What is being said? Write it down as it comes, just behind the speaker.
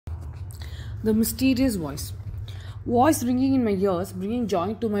The mysterious voice. Voice ringing in my ears, bringing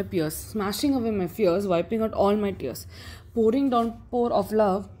joy to my peers, smashing away my fears, wiping out all my tears, pouring downpour of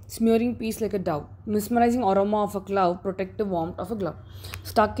love, smearing peace like a dove, mesmerizing auroma of a clove, protective warmth of a glove,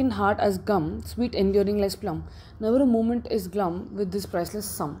 stuck in heart as gum, sweet enduring like plum. Never a moment is glum with this priceless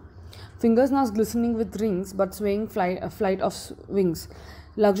sum. Fingers now glistening with rings, but swaying a flight of wings.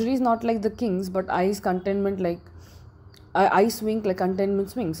 Luxuries not like the kings, but eyes wink like contentment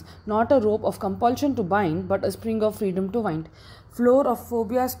swings. Not a rope of compulsion to bind, but a spring of freedom to wind. Floor of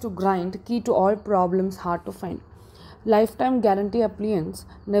phobias to grind, key to all problems hard to find. Lifetime guarantee appliance,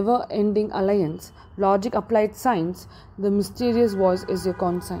 never ending alliance. Logic applied science, the mysterious voice is your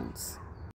conscience.